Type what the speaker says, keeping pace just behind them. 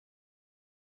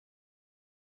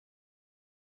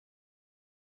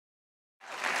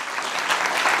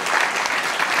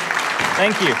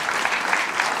Thank you.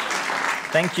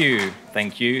 Thank you.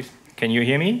 Thank you. Can you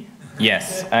hear me?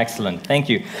 Yes, excellent. Thank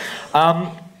you.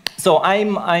 So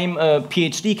I'm a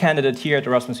PhD candidate here at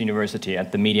Erasmus University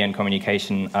at the Media and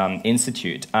Communication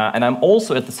Institute. And I'm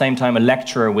also at the same time a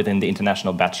lecturer within the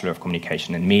International Bachelor of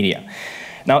Communication and Media.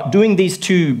 Now, doing these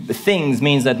two things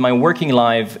means that my working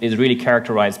life is really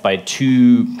characterized by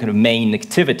two kind of main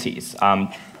activities,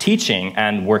 teaching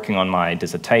and working on my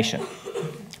dissertation.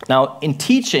 Now, in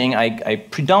teaching, I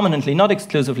predominantly, not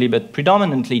exclusively, but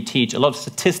predominantly teach a lot of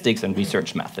statistics and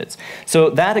research methods.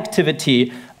 So that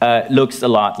activity looks a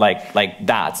lot like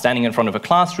that, standing in front of a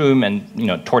classroom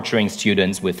and torturing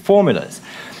students with formulas.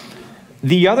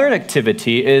 The other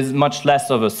activity is much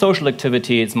less of a social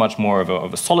activity. It's much more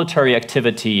of a solitary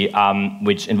activity,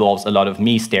 which involves a lot of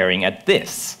me staring at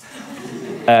this,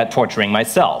 torturing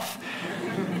myself.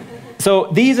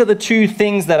 So these are the two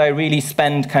things that I really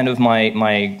spend kind of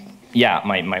my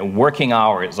working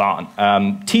hours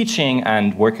on, teaching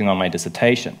and working on my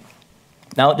dissertation.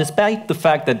 Now, despite the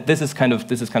fact that this is kind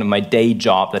of my day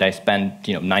job that I spend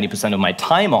 90% of my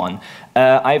time on,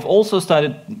 I've also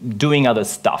started doing other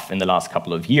stuff in the last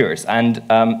couple of years. And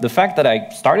the fact that I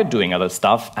started doing other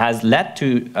stuff has led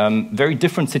to very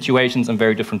different situations and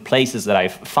very different places that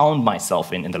I've found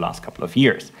myself in the last couple of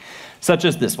years. Such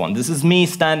as this one. This is me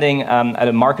standing at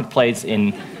a marketplace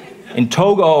in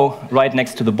Togo, right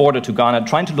next to the border to Ghana,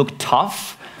 trying to look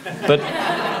tough, but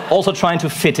also trying to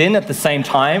fit in at the same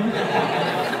time,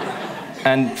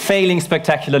 and failing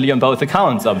spectacularly on both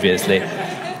accounts, obviously.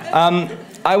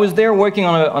 I was there working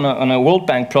on a World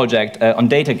Bank project on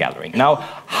data gathering. Now,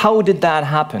 how did that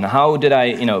happen? How did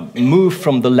I move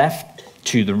from the left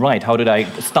to the right? How did I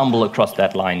stumble across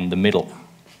that line in the middle?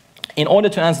 In order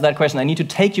to answer that question, I need to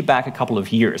take you back a couple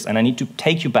of years, and I need to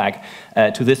take you back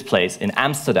to this place in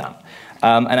Amsterdam.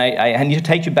 And I need to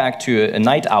take you back to a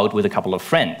night out with a couple of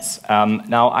friends.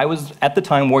 Now, I was at the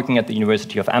time working at the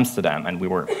University of Amsterdam, and we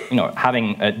were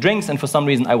having drinks, and for some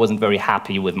reason I wasn't very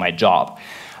happy with my job.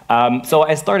 So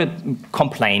I started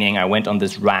complaining. I went on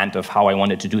this rant of how I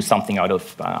wanted to do something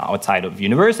outside of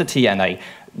university, and I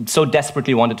so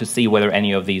desperately wanted to see whether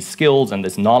any of these skills and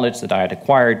this knowledge that I had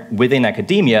acquired within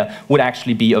academia would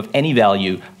actually be of any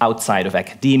value outside of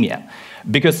academia.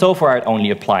 Because so far I'd only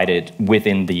applied it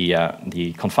within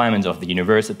the confinements of the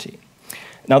university.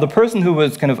 Now, the person who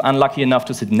was kind of unlucky enough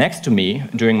to sit next to me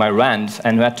during my rant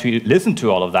and who had to listen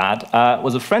to all of that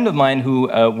was a friend of mine who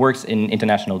works in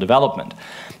international development.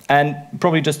 And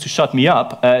probably just to shut me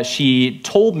up, she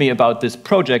told me about this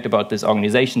project, about this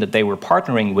organization that they were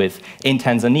partnering with in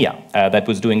Tanzania that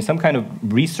was doing some kind of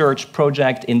research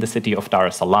project in the city of Dar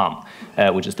es Salaam,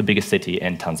 which is the biggest city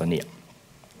in Tanzania.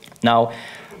 Now,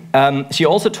 she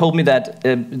also told me that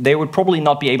they would probably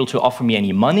not be able to offer me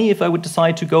any money if I would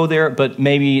decide to go there, but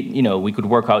maybe we could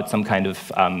work out some kind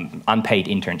of unpaid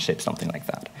internship, something like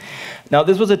that. Now,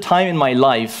 this was a time in my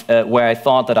life where I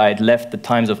thought that I had left the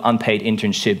times of unpaid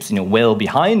internships well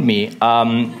behind me,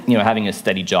 having a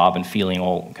steady job and feeling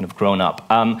all kind of grown up.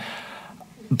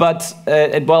 But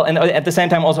at the same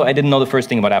time also I didn't know the first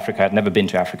thing about Africa. I'd never been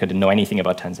to Africa, didn't know anything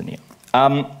about Tanzania.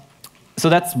 So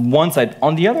that's one side.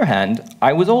 On the other hand,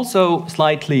 I was also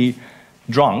slightly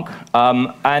drunk,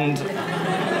 and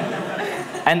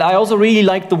I also really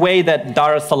liked the way that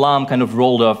Dar es Salaam kind of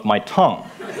rolled off my tongue.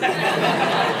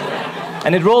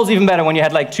 And it rolls even better when you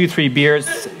had like 2-3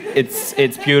 beers.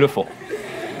 It's beautiful.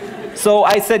 So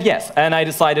I said yes, and I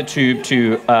decided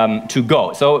to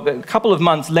go. So a couple of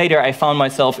months later, I found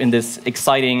myself in this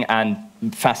exciting and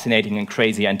fascinating and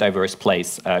crazy and diverse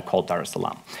place called Dar es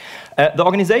Salaam. The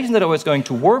organization that I was going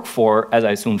to work for, as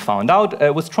I soon found out,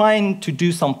 was trying to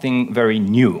do something very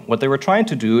new. What they were trying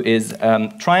to do is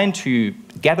trying to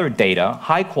gather data,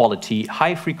 high quality,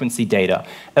 high frequency data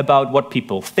about what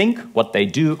people think, what they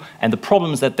do, and the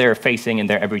problems that they're facing in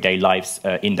their everyday lives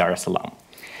in Dar es Salaam.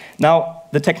 Now,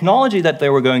 the technology that they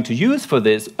were going to use for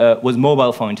this was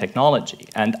mobile phone technology.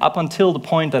 And up until the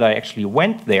point that I actually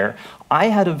went there, I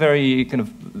had a very kind of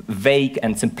vague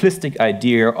and simplistic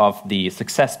idea of the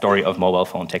success story of mobile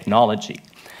phone technology.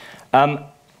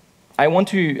 I want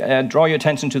to draw your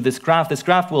attention to this graph. This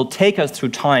graph will take us through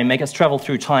time, make us travel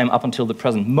through time up until the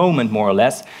present moment, more or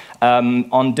less,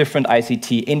 on different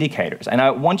ICT indicators. And I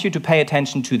want you to pay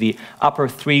attention to the upper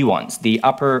 3 ones. The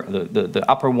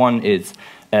upper one is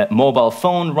mobile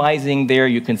phone rising there.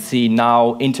 You can see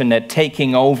now internet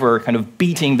taking over, kind of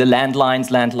beating the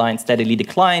landlines steadily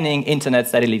declining, internet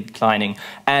steadily declining,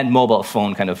 and mobile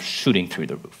phone kind of shooting through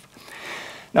the roof.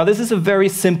 Now, this is a very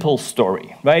simple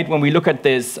story, right? When we look at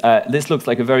this, this looks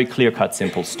like a very clear-cut,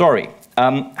 simple story.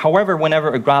 However,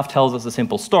 whenever a graph tells us a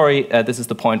simple story, this is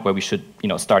the point where we should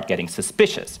start getting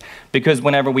suspicious. Because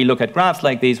whenever we look at graphs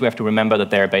like these, we have to remember that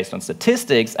they're based on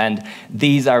statistics, and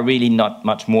these are really not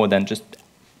much more than just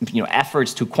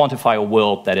efforts to quantify a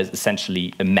world that is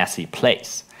essentially a messy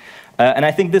place. And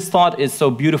I think this thought is so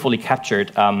beautifully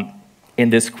captured in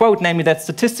this quote, namely that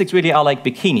statistics really are like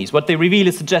bikinis. What they reveal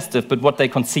is suggestive, but what they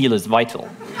conceal is vital.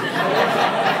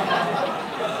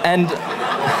 And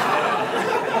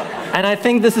I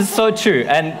think this is so true.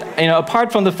 And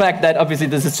apart from the fact that obviously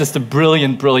this is just a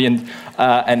brilliant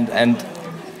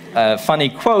and funny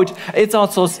quote, it's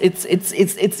also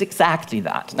it's exactly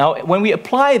that. Now, when we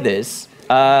apply this,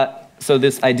 so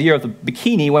this idea of the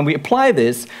bikini, when we apply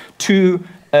this to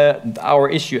our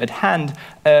issue at hand,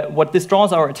 what this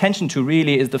draws our attention to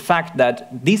really is the fact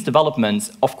that these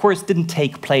developments, of course, didn't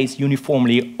take place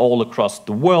uniformly all across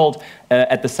the world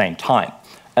at the same time.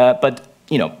 But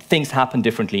things happen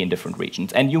differently in different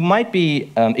regions. And you might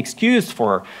be excused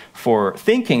for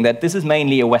thinking that this is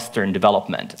mainly a Western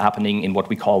development happening in what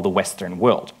we call the Western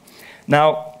world.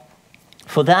 Now,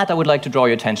 for that, I would like to draw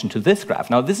your attention to this graph.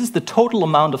 Now, this is the total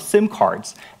amount of SIM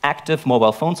cards, active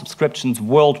mobile phone subscriptions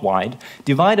worldwide,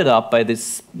 divided up by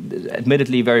this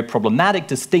admittedly very problematic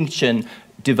distinction,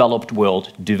 developed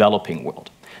world, developing world.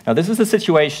 Now, this is the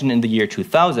situation in the year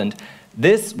 2000.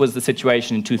 This was the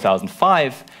situation in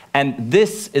 2005, and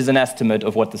this is an estimate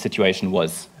of what the situation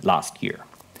was last year.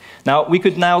 Now, we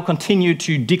could now continue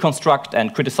to deconstruct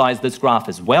and criticize this graph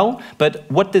as well, but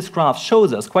what this graph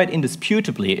shows us quite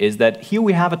indisputably is that here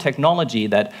we have a technology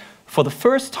that for the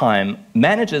first time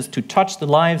manages to touch the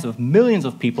lives of millions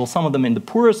of people, some of them in the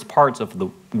poorest parts of the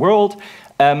world,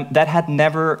 that had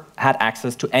never had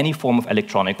access to any form of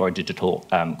electronic or digital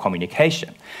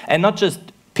communication. And not just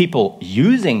people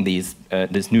using this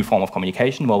new form of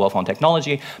communication, mobile phone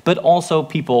technology, but also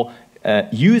people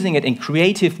using it in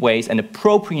creative ways and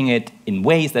appropriating it in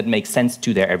ways that make sense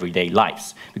to their everyday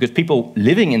lives. Because people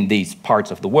living in these parts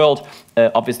of the world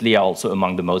obviously are also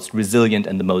among the most resilient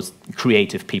and the most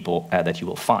creative people that you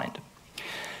will find.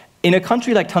 In a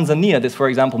country like Tanzania, this, for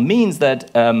example, means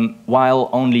that while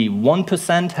only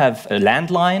 1% have a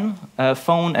landline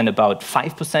phone and about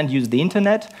 5% use the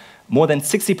internet, more than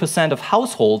 60% of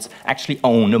households actually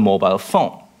own a mobile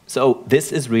phone. So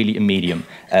this is really a medium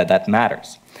that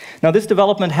matters. Now, this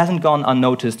development hasn't gone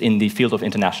unnoticed in the field of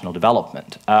international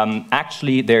development.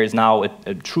 Actually, there is now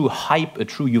a true hype, a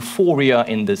true euphoria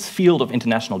in this field of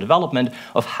international development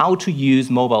of how to use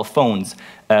mobile phones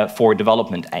for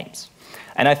development aims.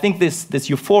 And I think this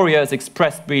euphoria is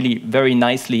expressed really very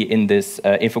nicely in this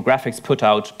infographics put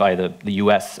out by the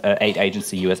US aid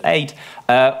agency, USAID,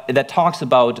 that talks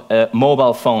about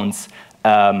mobile phones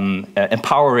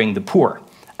empowering the poor.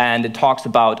 And it talks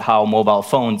about how mobile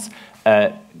phones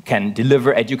can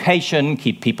deliver education,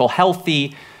 keep people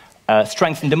healthy,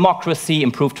 strengthen democracy,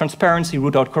 improve transparency,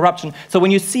 root out corruption. So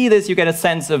when you see this, you get a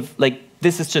sense of, like,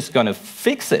 this is just going to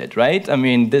fix it, right? I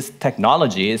mean, this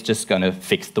technology is just going to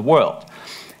fix the world.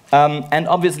 And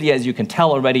obviously, as you can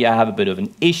tell already, I have a bit of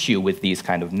an issue with these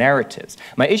kind of narratives.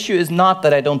 My issue is not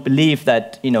that I don't believe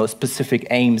that specific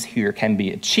aims here can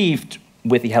be achieved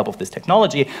with the help of this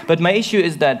technology, but my issue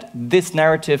is that this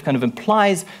narrative kind of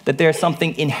implies that there's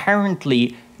something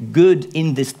inherently good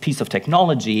in this piece of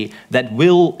technology that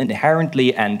will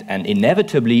inherently and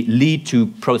inevitably lead to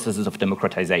processes of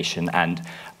democratization and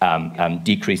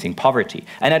decreasing poverty.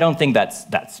 And I don't think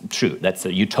that's true. That's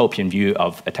a utopian view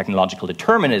of a technological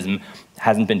determinism.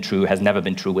 Hasn't been true, has never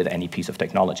been true with any piece of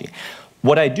technology.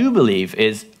 What I do believe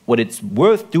is what it's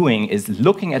worth doing is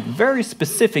looking at very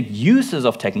specific uses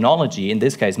of technology, in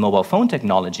this case mobile phone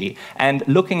technology, and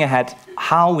looking at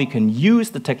how we can use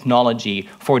the technology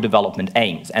for development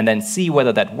aims, and then see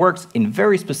whether that works in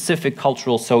very specific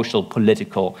cultural, social,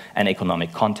 political, and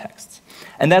economic contexts.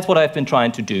 And that's what I've been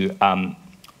trying to do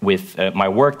with my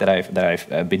work that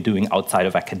I've been doing outside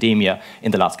of academia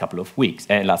in the last couple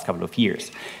of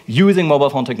years, using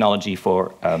mobile phone technology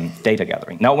for data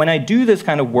gathering. Now, when I do this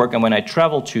kind of work and when I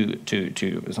travel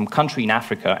to some country in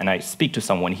Africa and I speak to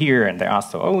someone here and they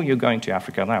ask, oh, you're going to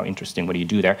Africa now, interesting, what do you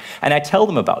do there? And I tell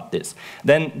them about this.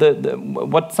 Then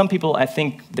what some people, I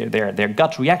think, their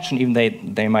gut reaction,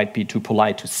 even they might be too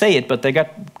polite to say it, but their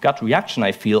gut reaction,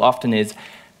 I feel, often is,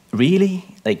 really?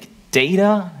 Like,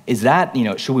 data? Is that,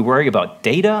 should we worry about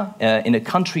data? In a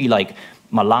country like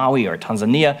Malawi or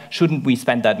Tanzania, shouldn't we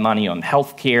spend that money on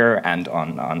healthcare and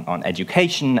on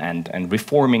education and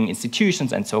reforming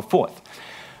institutions and so forth?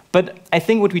 But I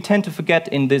think what we tend to forget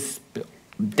in this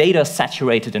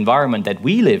data-saturated environment that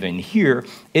we live in here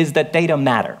is that data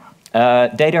matter.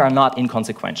 Data are not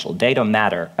inconsequential. Data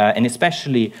matter, and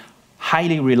especially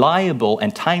highly reliable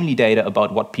and timely data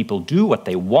about what people do, what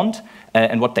they want,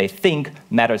 and what they think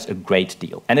matters a great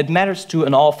deal. And it matters to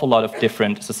an awful lot of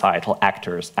different societal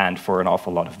actors and for an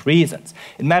awful lot of reasons.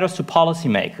 It matters to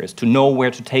policymakers to know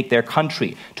where to take their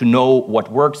country, to know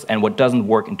what works and what doesn't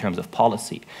work in terms of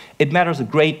policy. It matters a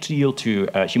great deal to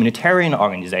humanitarian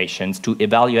organizations to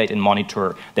evaluate and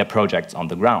monitor their projects on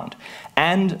the ground.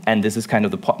 And this is kind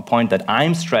of the point that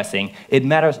I'm stressing, it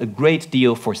matters a great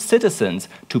deal for citizens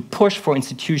to push for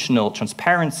institutional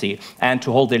transparency and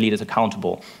to hold their leaders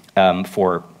accountable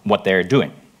for what they're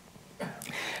doing.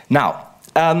 Now,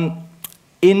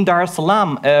 in Dar es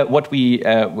Salaam, what we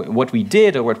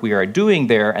did, or what we are doing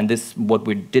there, and what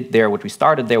we did there, what we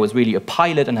started there, was really a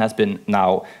pilot and has been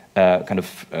now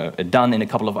done in a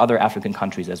couple of other African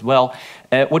countries as well.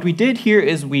 What we did here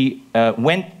is we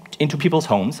went into people's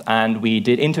homes and we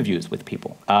did interviews with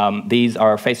people. These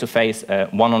are face-to-face,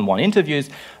 one-on-one interviews.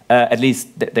 At least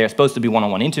they're supposed to be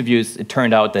one-on-one interviews. It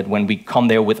turned out that when we come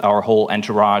there with our whole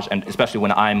entourage, and especially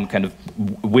when I'm kind of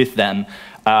with them,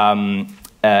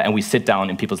 and we sit down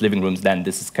in people's living rooms, then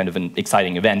this is kind of an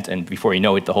exciting event, and before you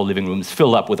know it, the whole living room is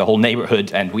filled up with a whole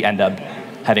neighborhood, and we end up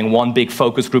having one big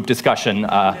focus group discussion.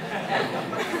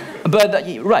 But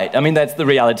right, I mean, that's the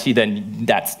reality, then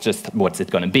that's just what's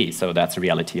it going to be, so that's a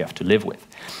reality you have to live with.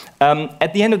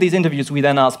 At the end of these interviews, we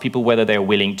then ask people whether they're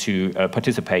willing to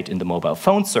participate in the mobile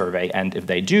phone survey, and if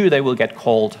they do, they will get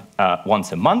called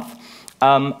once a month,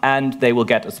 and they will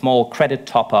get a small credit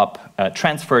top-up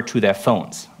transferred to their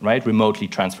phones, right? Remotely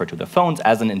transferred to their phones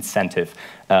as an incentive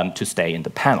to stay in the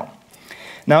panel.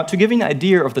 Now, to give you an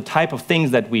idea of the type of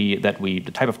things the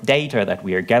type of data that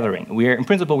we are gathering, in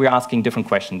principle, we're asking different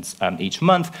questions each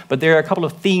month, but there are a couple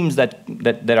of themes that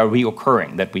are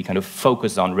reoccurring, that we kind of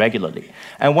focus on regularly.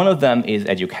 And one of them is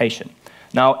education.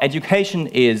 Now, education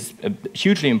is a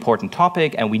hugely important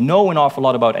topic, and we know an awful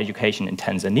lot about education in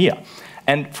Tanzania.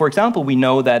 And for example, we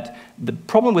know that the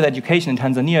problem with education in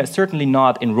Tanzania is certainly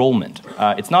not enrollment.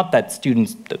 It's not that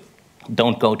students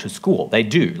don't go to school. They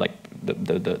do. Like,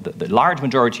 the large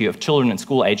majority of children in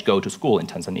school age go to school in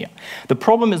Tanzania. The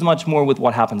problem is much more with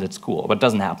what happens at school, what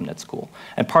doesn't happen at school.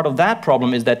 And part of that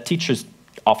problem is that teachers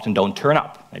often don't turn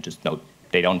up.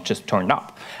 They don't just turn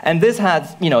up. And this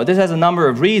has a number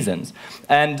of reasons.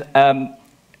 And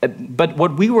but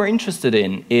what we were interested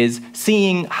in is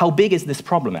seeing how big is this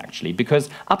problem actually, because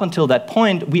up until that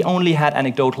point, we only had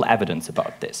anecdotal evidence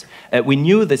about this. We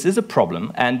knew this is a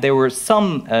problem, and there were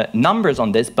some numbers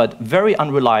on this, but very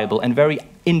unreliable and very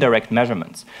indirect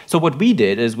measurements. So what we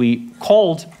did is we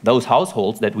called those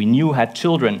households that we knew had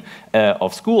children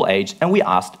of school age, and we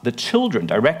asked the children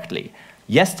directly,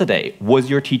 yesterday, was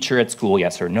your teacher at school,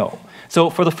 yes or no? So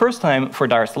for the first time for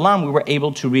Dar es Salaam, we were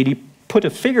able to really put a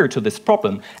figure to this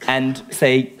problem and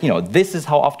say, this is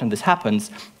how often this happens,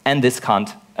 and this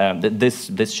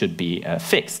should be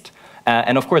fixed.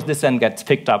 And of course, this then gets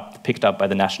picked up by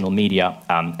the national media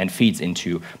and feeds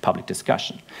into public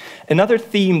discussion. Another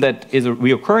theme that is a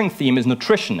recurring theme is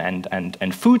nutrition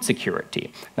and food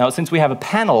security. Now, since we have a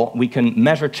panel, we can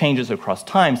measure changes across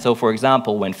time. So, for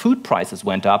example, when food prices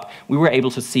went up, we were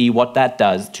able to see what that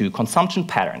does to consumption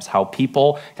patterns, how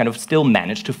people kind of still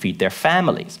manage to feed their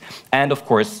families, and of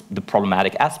course, the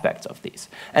problematic aspects of these.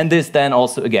 And this then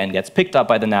also, again, gets picked up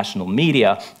by the national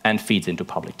media and feeds into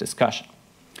public discussion.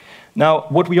 Now,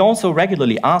 what we also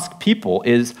regularly ask people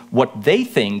is what they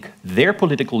think their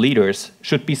political leaders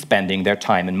should be spending their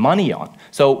time and money on.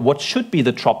 So what should be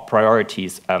the top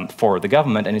priorities for the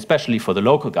government, and especially for the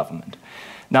local government?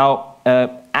 Now,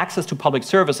 access to public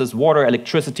services, water,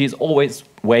 electricity is always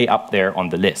way up there on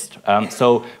the list.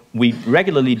 So we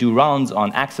regularly do rounds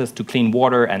on access to clean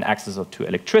water and access to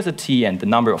electricity and the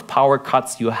number of power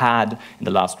cuts you had in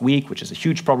the last week, which is a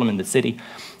huge problem in the city,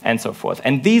 and so forth.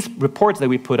 And these reports that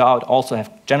we put out also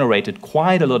have generated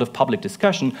quite a lot of public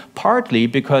discussion, partly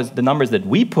because the numbers that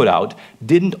we put out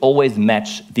didn't always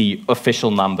match the official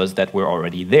numbers that were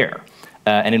already there.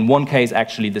 And in one case,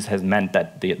 actually, this has meant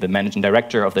that the managing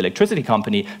director of the electricity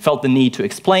company felt the need to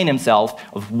explain himself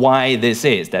of why this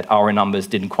is, that our numbers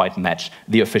didn't quite match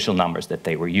the official numbers that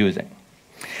they were using.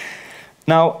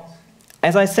 Now,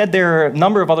 as I said, there are a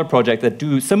number of other projects that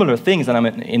do similar things, and I'm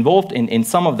involved in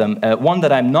some of them. One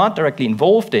that I'm not directly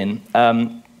involved in,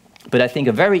 but I think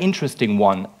a very interesting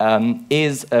one,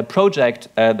 is a project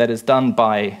that is done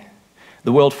by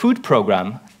the World Food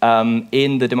Programme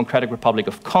in the Democratic Republic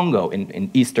of Congo,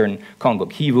 in eastern Congo,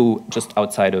 Kivu, just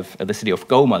outside of the city of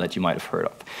Goma that you might have heard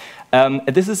of.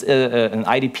 This is an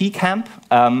IDP camp,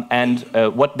 and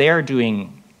what they're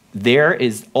doing there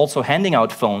is also handing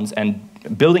out phones and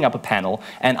building up a panel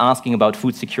and asking about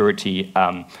food security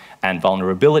and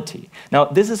vulnerability. Now,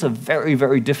 this is a very,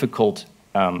 very difficult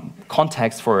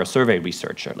context for a survey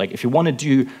researcher. Like, if you want to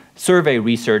do survey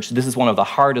research, this is one of the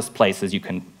hardest places you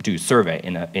can do survey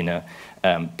in a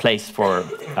place for,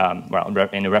 well,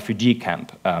 in a refugee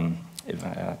camp.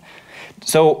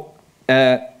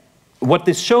 What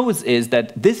this shows is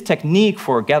that this technique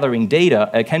for gathering data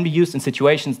can be used in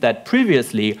situations that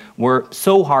previously were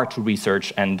so hard to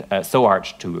research and so hard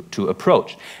to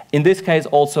approach. In this case,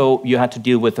 also, you had to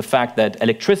deal with the fact that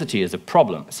electricity is a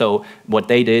problem. So what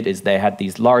they did is they had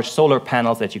these large solar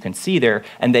panels that you can see there,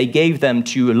 and they gave them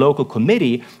to a local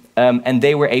committee, and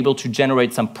they were able to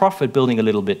generate some profit, building a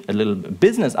little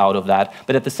business out of that,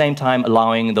 but at the same time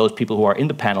allowing those people who are in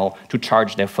the panel to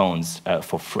charge their phones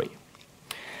for free.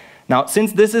 Now,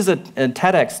 since this is a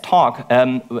TEDx talk,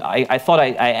 I thought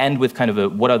I end with kind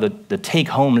of what are the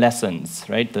take-home lessons,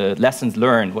 right? The lessons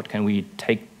learned. What can we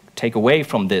take away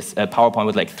from this PowerPoint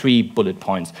with like 3 bullet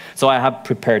points? So I have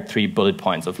prepared 3 bullet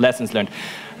points of lessons learned.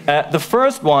 The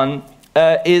first one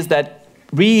is that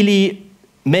really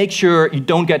make sure you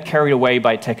don't get carried away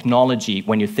by technology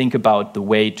when you think about the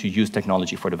way to use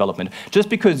technology for development. Just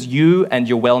because you and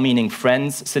your well-meaning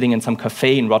friends sitting in some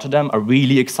cafe in Rotterdam are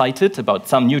really excited about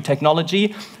some new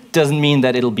technology doesn't mean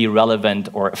that it'll be relevant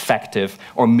or effective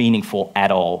or meaningful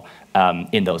at all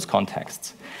in those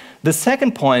contexts. The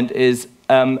second point is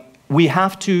we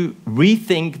have to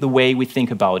rethink the way we think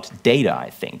about data,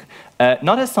 I think.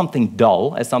 Not as something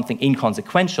dull, as something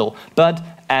inconsequential, but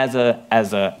as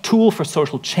a tool for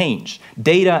social change.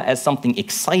 Data as something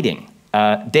exciting.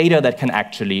 Data that can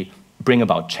actually bring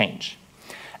about change.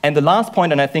 And the last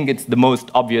point, and I think it's the most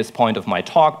obvious point of my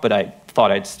talk, but I thought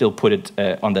I'd still put it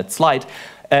on that slide,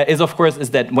 is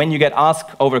that when you get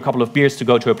asked over a couple of beers to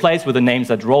go to a place with a name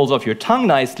that rolls off your tongue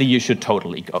nicely, you should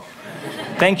totally go.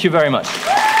 Thank you very much.